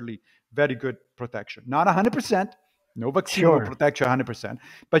have a very good protection. Not 100%. No vaccine will protect you 100%,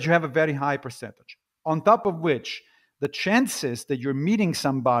 but you have a very high percentage. On top of which, the chances that you're meeting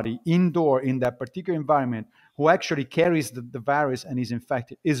somebody indoor in that particular environment who actually carries the virus and is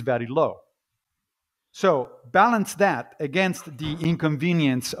infected is very low. So balance that against the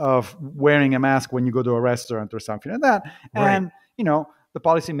inconvenience of wearing a mask when you go to a restaurant or something like that. Right. And, the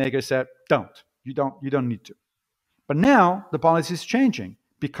policymaker said, you don't need to. But now the policy is changing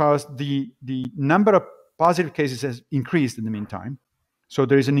because the number of positive cases has increased in the meantime. So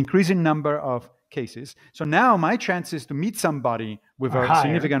there is an increasing number of cases. So now my chances to meet somebody with a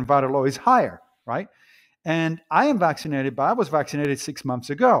significant viral load is higher, right? And I am vaccinated, but I was vaccinated 6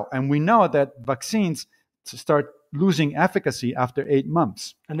 months ago. And we know that vaccines start losing efficacy after 8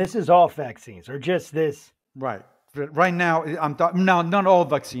 months. And this is all vaccines, or just this? Right. Right now, I'm talking, no, not all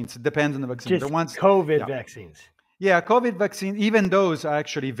vaccines. It depends on the vaccine. Just COVID vaccines. Yeah, COVID vaccine, even those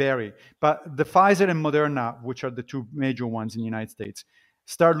actually vary. But the Pfizer and Moderna, which are the two major ones in the United States,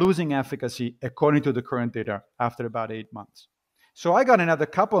 start losing efficacy, according to the current data, after about 8 months. So I got another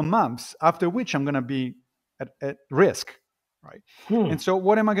couple of months, after which I'm going to be at risk, right? And so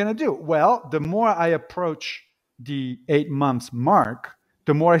what am I going to do? Well, the more I approach the 8 months mark,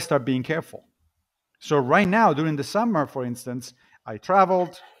 the more I start being careful. So right now, during the summer, for instance, I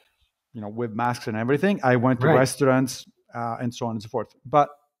traveled, with masks and everything. I went to restaurants and so on and so forth. But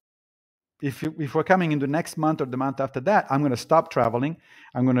if we're coming into next month or the month after that, I'm going to stop traveling.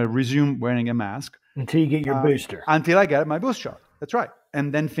 I'm going to resume wearing a mask. Until you get your booster. Until I get my booster shot. That's right.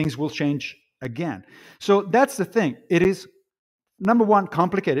 And then things will change again. So that's the thing. It is, number one,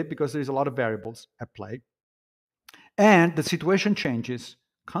 complicated because there's a lot of variables at play. And the situation changes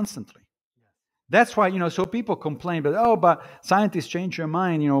constantly. That's why, so people complain, but scientists change their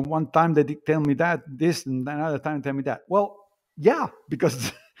mind. One time they tell me this, and another time they tell me that. Well, yeah,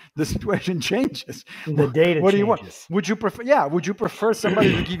 because the situation changes. The data changes. What do you want? Would you prefer? Yeah, would you prefer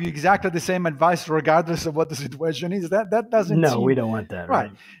somebody to give you exactly the same advice regardless of what the situation is? That doesn't. No, we don't want that.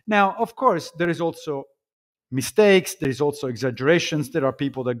 Right. Now, of course, there is also mistakes. There's also exaggerations. There are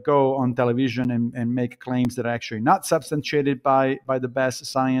people that go on television and make claims that are actually not substantiated by the best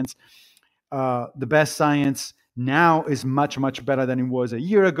science. The best science now is much, much better than it was a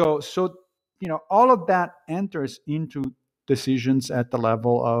year ago. So, all of that enters into decisions at the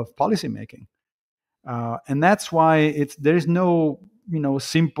level of policymaking. And that's why there is no,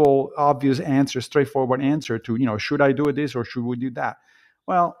 simple, obvious answer, straightforward answer to, should I do this or should we do that?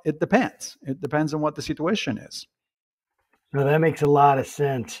 Well, it depends. It depends on what the situation is. No, that makes a lot of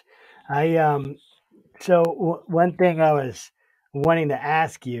sense. I one thing I was wanting to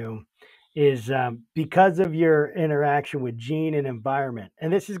ask you is because of your interaction with gene and environment,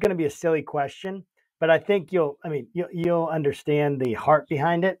 and this is going to be a silly question, but I think you'll understand the heart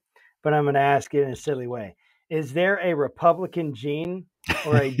behind it. But I'm going to ask it in a silly way. Is there a Republican gene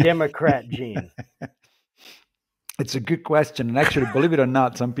or a Democrat gene? It's a good question. And actually, believe it or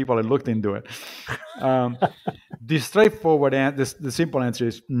not, some people have looked into it. The straightforward the simple answer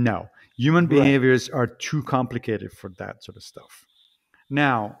is no. Human behaviors are too complicated for that sort of stuff.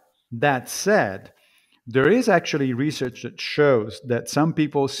 Now, that said, there is actually research that shows that some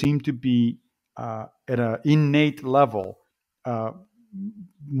people seem to be at an innate level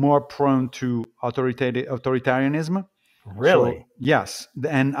more prone to authoritarianism. Really? So, yes,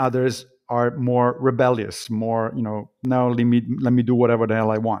 and others are more rebellious, more, no, let me do whatever the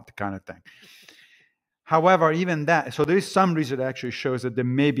hell I want kind of thing. However, even that, so there is some research that actually shows that there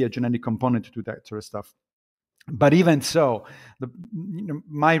may be a genetic component to that sort of stuff. But even so,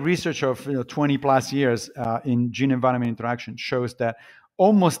 my research of 20 plus years in gene-environment interaction shows that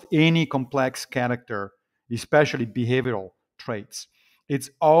almost any complex character, especially behavioral traits, it's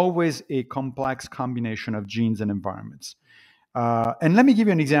always a complex combination of genes and environments. And let me give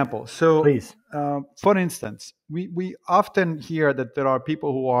you an example. So, please, for instance, we often hear that there are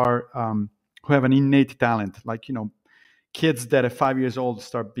people who have an innate talent, like kids that at 5 years old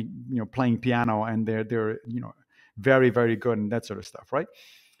start playing piano and they're very, very good and that sort of stuff, right?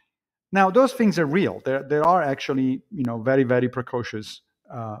 Now those things are real. There are actually very, very precocious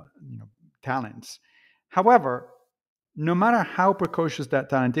talents. However, no matter how precocious that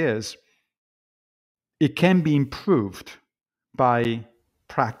talent is, it can be improved by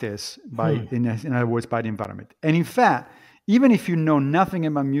practice, in other words, by the environment. And in fact, even if you know nothing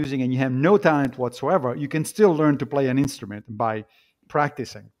about music and you have no talent whatsoever, you can still learn to play an instrument by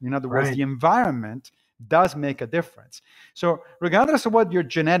practicing. In other words, the environment does make a difference. So regardless of what your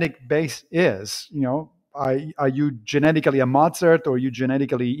genetic base is, are you genetically a Mozart or are you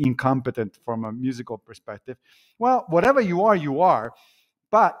genetically incompetent from a musical perspective? Well, whatever you are,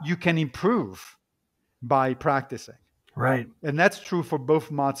 but you can improve by practicing. Right. And that's true for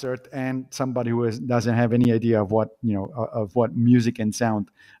both Mozart and somebody who doesn't have any idea of what music and sound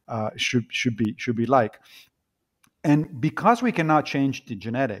should be like. And because we cannot change the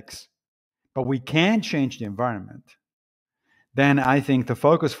genetics, but we can change the environment, then I think the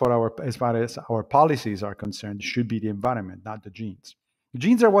focus as far as our policies are concerned, should be the environment, not the genes. The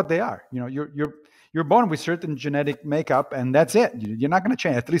genes are what they are. You're born with certain genetic makeup, and that's it. You're not going to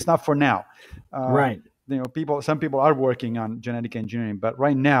change, at least not for now. Right. Some people are working on genetic engineering, but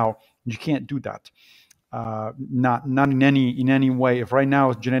right now you can't do that. Not in any way. If right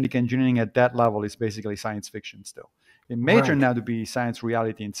now genetic engineering at that level is basically science fiction still. It may turn out to be science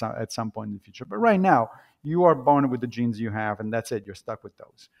reality at some point in the future. But right now, you are born with the genes you have, and that's it. You're stuck with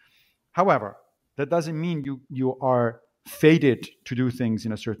those. However, that doesn't mean you are fated to do things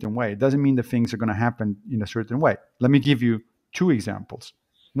in a certain way. It doesn't mean that things are going to happen in a certain way. Let me give you two examples.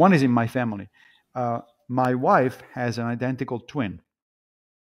 One is in my family. My wife has an identical twin.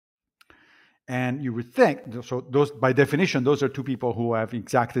 And you would think, so those, by definition, those are two people who have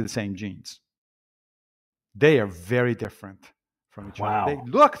exactly the same genes. They are very different from each other. They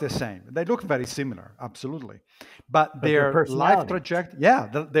look the same. They look very similar, absolutely. But their life trajectory,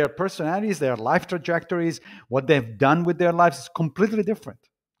 their personalities, their life trajectories, what they've done with their lives is completely different.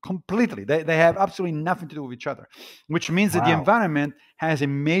 Completely. They have absolutely nothing to do with each other, which means that the environment has a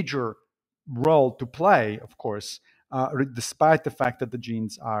major role to play, of course, despite the fact that the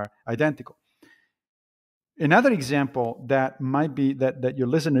genes are identical. Another example that might be that your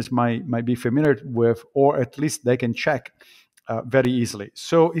listeners might be familiar with, or at least they can check very easily.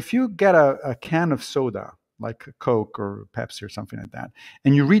 So if you get a can of soda, like Coke or Pepsi or something like that,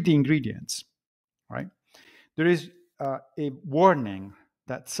 and you read the ingredients, right? There is a warning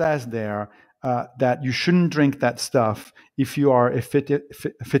that says there that you shouldn't drink that stuff if you are a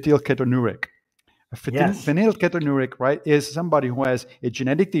phenylketonuria. Phenylketonuria, right, is somebody who has a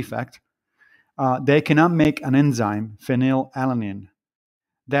genetic defect. They cannot make an enzyme, phenylalanine,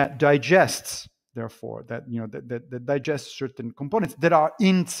 that digests therefore, that that digest certain components that are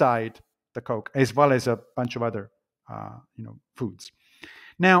inside the Coke, as well as a bunch of other foods.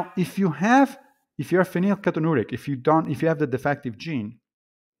 Now, if you're phenylketonuria, if you have the defective gene,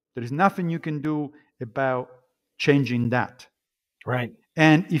 there is nothing you can do about changing that. Right.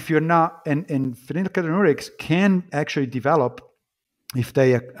 And if you're not, and phenylketonuria can actually develop, if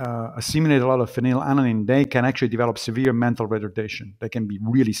they assimilate a lot of phenylalanine, they can actually develop severe mental retardation. They can be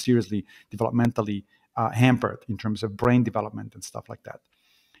really seriously developmentally hampered in terms of brain development and stuff like that.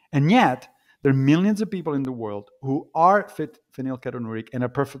 And yet, there are millions of people in the world who are phenylketonuria and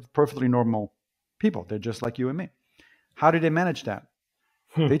are perfectly normal people. They're just like you and me. How did they manage that?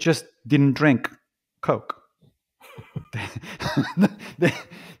 They just didn't drink Coke.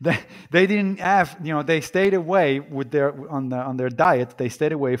 they didn't have, they stayed away with on their diet. They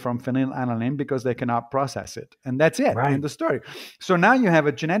stayed away from phenylalanine because they cannot process it, and that's it. Right. In the story. So now you have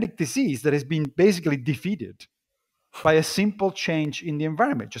a genetic disease that has been basically defeated by a simple change in the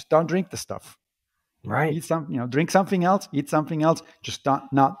environment. Just don't drink the stuff. Right. Eat drink something else. Eat something else. Just not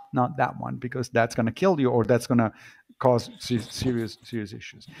that one, because that's going to kill you, or that's going to cause serious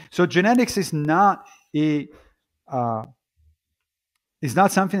issues. So genetics is not it's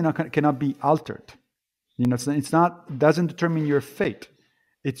not something that cannot be altered. It's not doesn't determine your fate.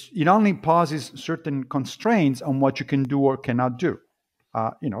 It only poses certain constraints on what you can do or cannot do.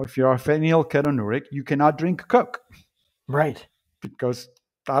 If you're a phenylketonuria, you cannot drink Coke, right? Because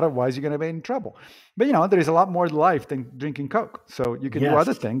otherwise you're going to be in trouble. But there is a lot more to life than drinking Coke, so you can do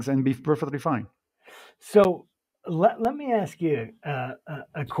other things and be perfectly fine. So let me ask you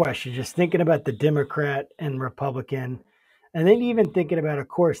a question. Just thinking about the Democrat and Republican. And then even thinking about, of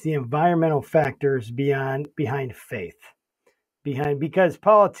course, the environmental factors behind faith, because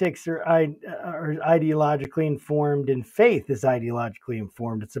politics are ideologically informed and faith is ideologically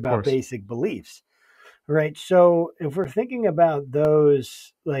informed. It's about basic beliefs, right? So if we're thinking about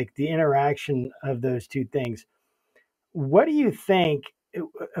those, like the interaction of those two things, what do you think,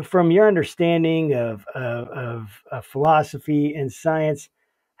 from your understanding of philosophy and science,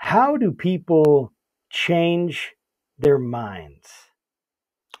 how do people change their minds?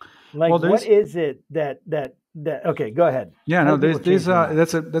 Like, what is it that okay, go ahead. Yeah, no,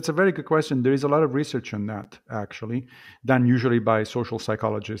 that's a very good question. There is a lot of research on that, actually, done usually by social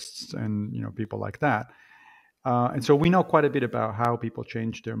psychologists and people like that. And so we know quite a bit about how people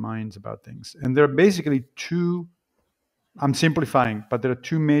change their minds about things. And there are basically two, I'm simplifying, but there are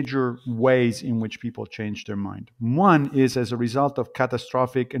two major ways in which people change their mind. One is as a result of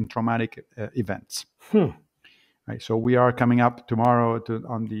catastrophic and traumatic events. Right, so we are coming up tomorrow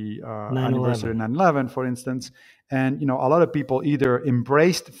on the anniversary of 9/11, for instance, and a lot of people either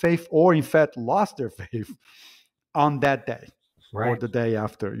embraced faith or, in fact, lost their faith on that day, or the day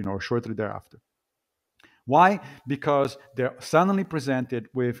after, or shortly thereafter. Why? Because they're suddenly presented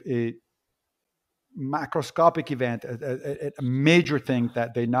with a macroscopic event, a major thing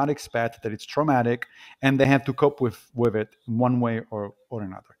that they not expect, that it's traumatic, and they have to cope with it one way or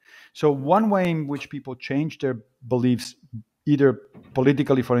another. So one way in which people change their beliefs, either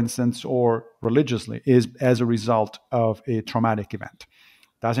politically, for instance, or religiously, is as a result of a traumatic event.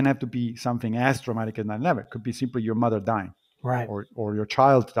 Doesn't have to be something as traumatic as 9/11. It could be simply your mother dying, right, or your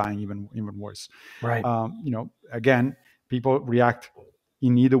child dying, even worse. Right. Again, people react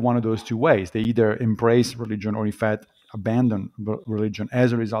in either one of those two ways. They either embrace religion or, in fact, abandon religion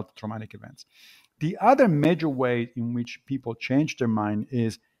as a result of traumatic events. The other major way in which people change their mind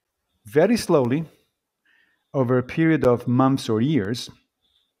is very slowly, over a period of months or years,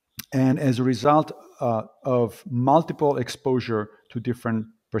 and as a result of multiple exposure to different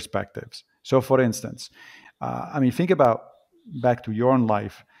perspectives. So, for instance, think about back to your own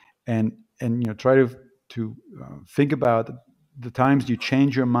life, and try to think about the times you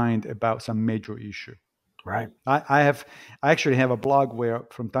change your mind about some major issue. Right. I actually have a blog where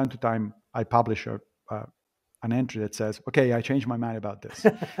from time to time I publish an entry that says, "Okay, I changed my mind about this."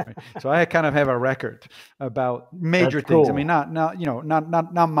 Right? So I kind of have a record about major things. Cool.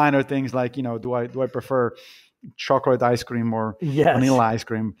 Not minor things like do I prefer chocolate ice cream or vanilla ice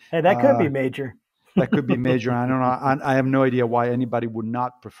cream? Hey, that could be major. That could be major. I don't know. I have no idea why anybody would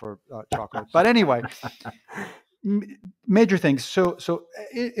not prefer chocolate. But anyway, major things. So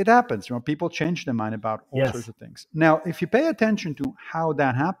it happens. People change their mind about all sorts of things. Now, if you pay attention to how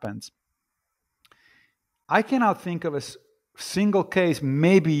that happens, I cannot think of a single case,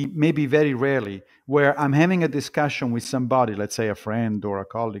 maybe very rarely, where I'm having a discussion with somebody, let's say a friend or a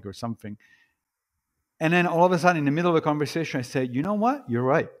colleague or something, and then all of a sudden in the middle of a conversation I say, "You know what? You're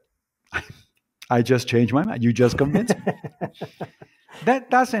right. I just changed my mind. You just convinced me." That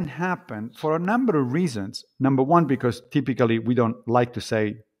doesn't happen for a number of reasons. Number one, because typically we don't like to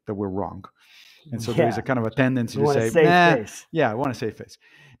say that we're wrong. And so there is Yeah. a kind of a tendency You to want to say, save nah, face. yeah, I want to save face.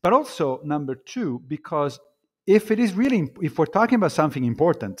 But also, number two, because if it is really, if we're talking about something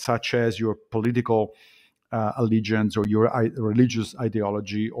important, such as your political allegiance or your religious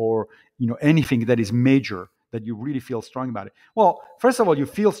ideology, or anything that is major that you really feel strong about it. Well, first of all, you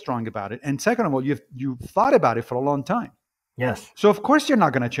feel strong about it, and second of all, you've thought about it for a long time. Yes. So of course you're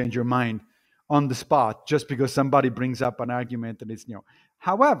not going to change your mind on the spot just because somebody brings up an argument that is.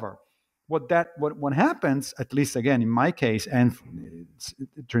 However, what happens, at least again in my case, and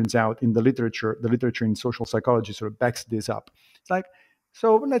it turns out in the literature in social psychology sort of backs this up. It's like,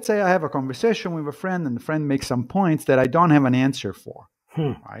 so let's say I have a conversation with a friend, and the friend makes some points that I don't have an answer for,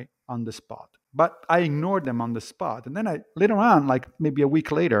 right, on the spot. But I ignore them on the spot, and then I later on, like maybe a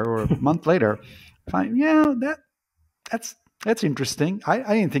week later or a month later, find that's that's interesting.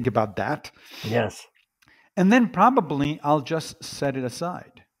 I didn't think about that. Yes. And then probably I'll just set it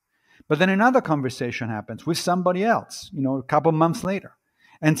aside. But then another conversation happens with somebody else, a couple months later,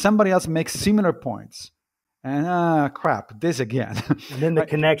 and somebody else makes similar points. And crap, this again. And then the Right?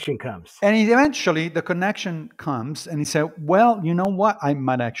 connection comes. And eventually the connection comes, and he said, well, you know what? I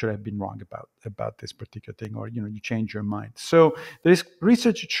might actually have been wrong about this particular thing, or you change your mind. So there's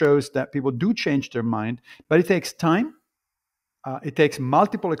research that shows that people do change their mind, but it takes time. It takes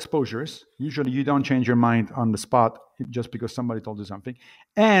multiple exposures. Usually, you don't change your mind on the spot just because somebody told you something.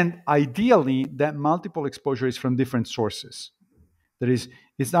 And ideally, that multiple exposure is from different sources. That is,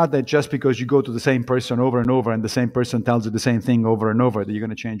 it's not that just because you go to the same person over and over and the same person tells you the same thing over and over that you're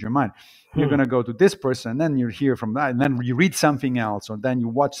going to change your mind. You're going to go to this person, and then you hear from that, and then you read something else, or then you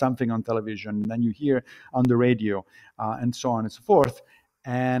watch something on television, and then you hear on the radio, and so on and so forth.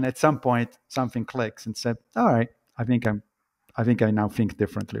 And at some point, something clicks and said, "All right, I think I now think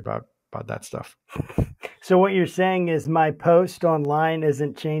differently about that stuff." So what you're saying is my post online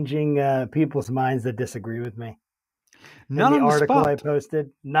isn't changing people's minds that disagree with me. Not In the on the article I spot.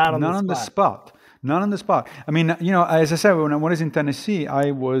 posted, not on Not the on the spot. spot. Not on the spot. I mean, as I said, when I was in Tennessee,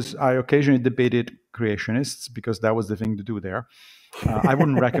 I occasionally debated creationists because that was the thing to do there. I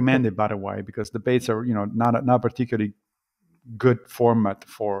wouldn't recommend it, by the way, because debates are, not particularly good format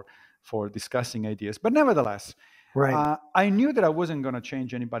for discussing ideas. But nevertheless, Right. I knew that I wasn't going to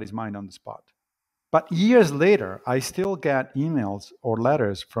change anybody's mind on the spot. But years later, I still get emails or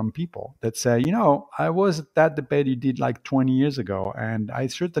letters from people that say, I was at that debate you did like 20 years ago, and I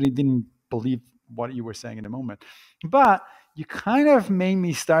certainly didn't believe what you were saying in the moment. But you kind of made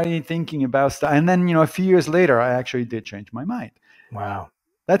me start thinking about stuff. And then, a few years later, I actually did change my mind. Wow.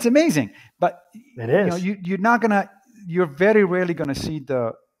 That's amazing. But, It is. you're very rarely going to see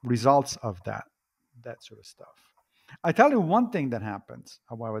the results of that sort of stuff. I tell you one thing that happens,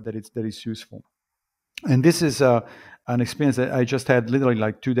 however, that is useful. And this is an experience that I just had literally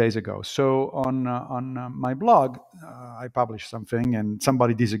like 2 days ago. So on my blog, I published something, and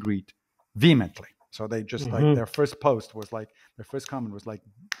somebody disagreed vehemently. So they just like their first post was like their first comment was like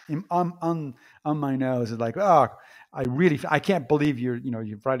on my nose. It's like, oh, I can't believe you're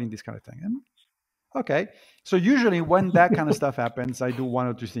writing this kind of thing. And okay, so usually when that kind of stuff happens, I do one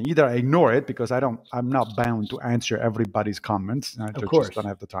or two things. Either I ignore it because I'm not bound to answer everybody's comments. I Of just course. don't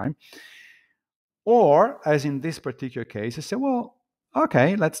have the time. Or, as in this particular case, I say, well,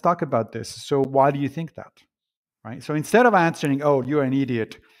 okay, let's talk about this. So why do you think that? Right? So instead of answering, oh, you're an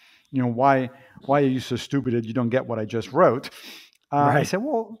idiot, why are you so stupid that you don't get what I just wrote? I Right. said,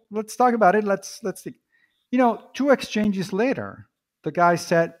 well, let's talk about it. Let's think. 2 exchanges later, the guy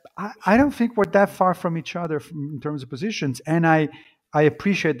said, I don't think we're that far from each other in terms of positions. And I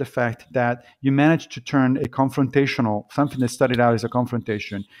appreciate the fact that you managed to turn a confrontational, something that started out as a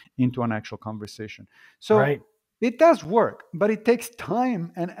confrontation, into an actual conversation. So Right. it does work, but it takes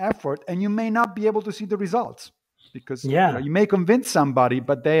time and effort, and you may not be able to see the results because Yeah. you may convince somebody,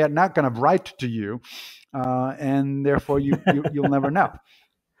 but they are not going to write to you, and therefore you'll never know.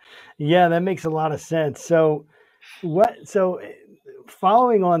 Yeah, that makes a lot of sense. So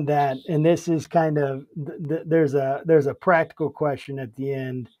following on that, and this is kind of there's a practical question at the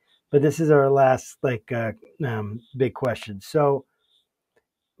end, but this is our last big question. So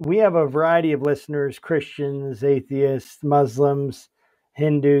we have a variety of listeners: Christians, atheists, Muslims,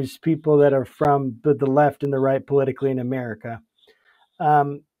 Hindus, people that are from the left and the right politically in America.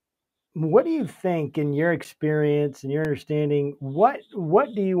 Um, what do you think, in your experience and your understanding, what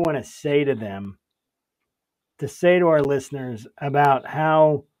do you want to say to them, to say to our listeners about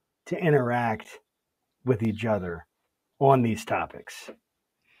how to interact with each other on these topics?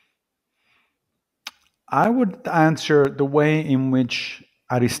 I would answer the way in which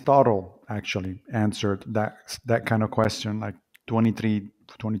Aristotle actually answered that kind of question, like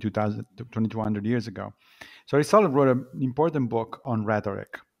 2200 years ago. So Aristotle wrote an important book on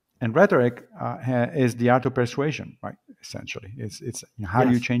rhetoric, and rhetoric is the art of persuasion, right? Essentially, it's how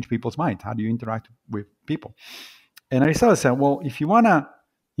do you change people's minds? How do you interact with people? And Aristotle said, well, if you want to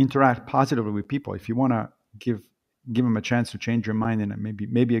interact positively with people, if you want to give them a chance to change your mind and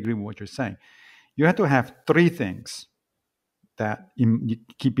maybe agree with what you're saying, you have to have three things that you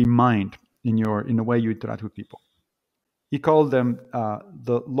keep in mind in the way you interact with people. He called them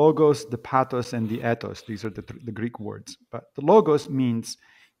the logos, the pathos, and the ethos. These are the Greek words. But the logos means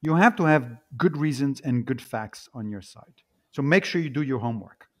you have to have good reasons and good facts on your side. So make sure you do your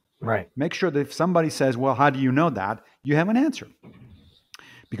homework. Right. Make sure that if somebody says, well, how do you know that? You have an answer.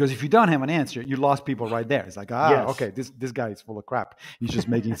 Because if you don't have an answer, you lost people right there. It's like, okay, this guy is full of crap. He's just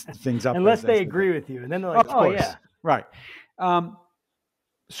making things up. Unless they agree with you. And then they're like, of course. Yeah. Right.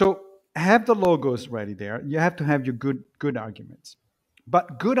 So have the logos ready there. You have to have your good arguments.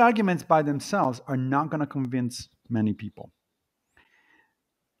 But good arguments by themselves are not going to convince many people.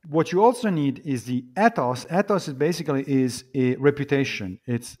 What you also need is the ethos. Ethos is basically a reputation.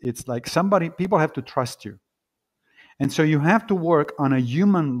 It's like people have to trust you. And so you have to work on a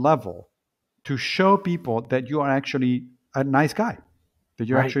human level to show people that you are actually a nice guy, that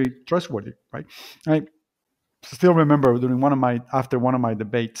you're actually trustworthy, right? I still remember after one of my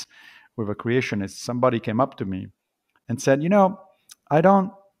debates with a creationist, somebody came up to me and said, I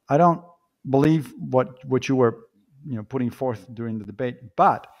don't believe what you were putting forth during the debate,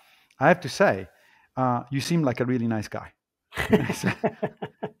 but I have to say, you seem like a really nice guy. I said,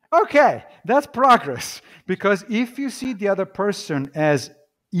 okay, that's progress. Because if you see the other person as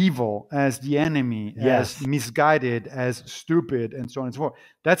evil, as the enemy, as misguided, as stupid, and so on and so forth,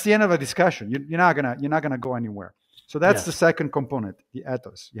 that's the end of a discussion. You're not gonna go anywhere. So that's the second component, the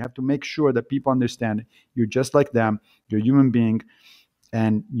ethos. You have to make sure that people understand you're just like them, you're a human being,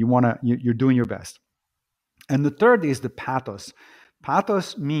 and you're doing your best. And the third is the pathos.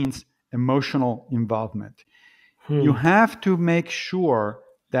 Pathos means emotional involvement. You have to make sure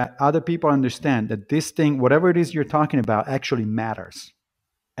that other people understand that this thing, whatever it is you're talking about, actually matters.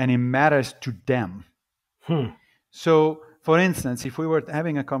 And it matters to them. So, for instance, if we were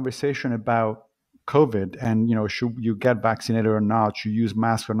having a conversation about COVID and, should you get vaccinated or not, should you use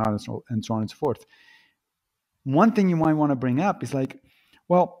masks or not, and so on and so forth. One thing you might want to bring up is like,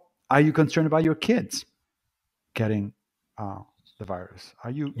 well, are you concerned about your kids getting the virus?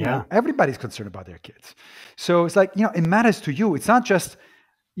 Are you, everybody's concerned about their kids. So it's like, it matters to you. It's not just,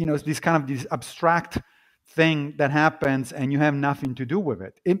 this abstract thing that happens and you have nothing to do with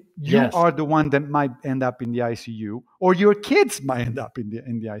it. You are the one that might end up in the ICU, or your kids might end up in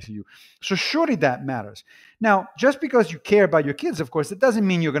the ICU. So surely that matters. Now, just because you care about your kids, of course, it doesn't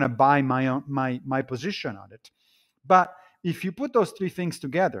mean you're going to buy my position on it. But if you put those three things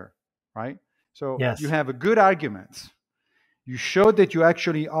together, right? So you have a good argument. You show that you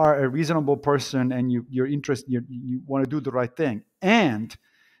actually are a reasonable person and you're interested, you want to do the right thing. And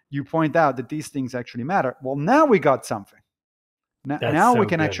you point out that these things actually matter. Well, now we got something. Now we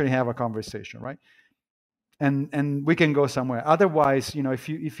can actually have a conversation, right? And we can go somewhere. Otherwise,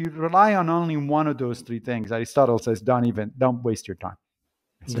 if you rely on only one of those three things, Aristotle says, don't waste your time.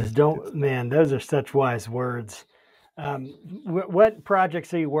 Man, those are such wise words. What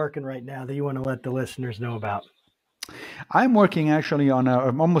projects are you working right now that you want to let the listeners know about? I'm working actually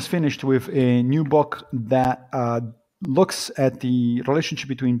I'm almost finished with a new book that looks at the relationship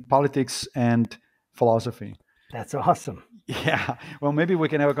between politics and philosophy. That's awesome. Yeah. Well, maybe we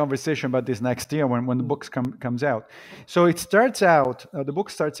can have a conversation about this next year when the book comes out. So it starts out, the book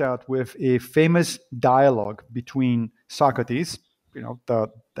starts out with a famous dialogue between Socrates,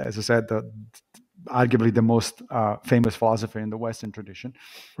 as I said, arguably the most famous philosopher in the Western tradition,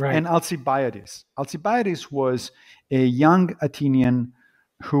 and Alcibiades. Alcibiades was a young Athenian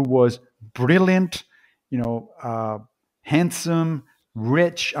who was brilliant, handsome,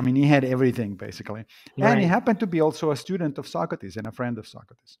 rich. I mean, he had everything basically. And he happened to be also a student of Socrates and a friend of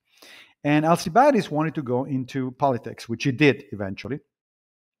Socrates. And Alcibiades wanted to go into politics, which he did eventually,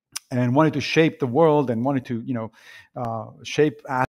 and wanted to shape the world and wanted to, shape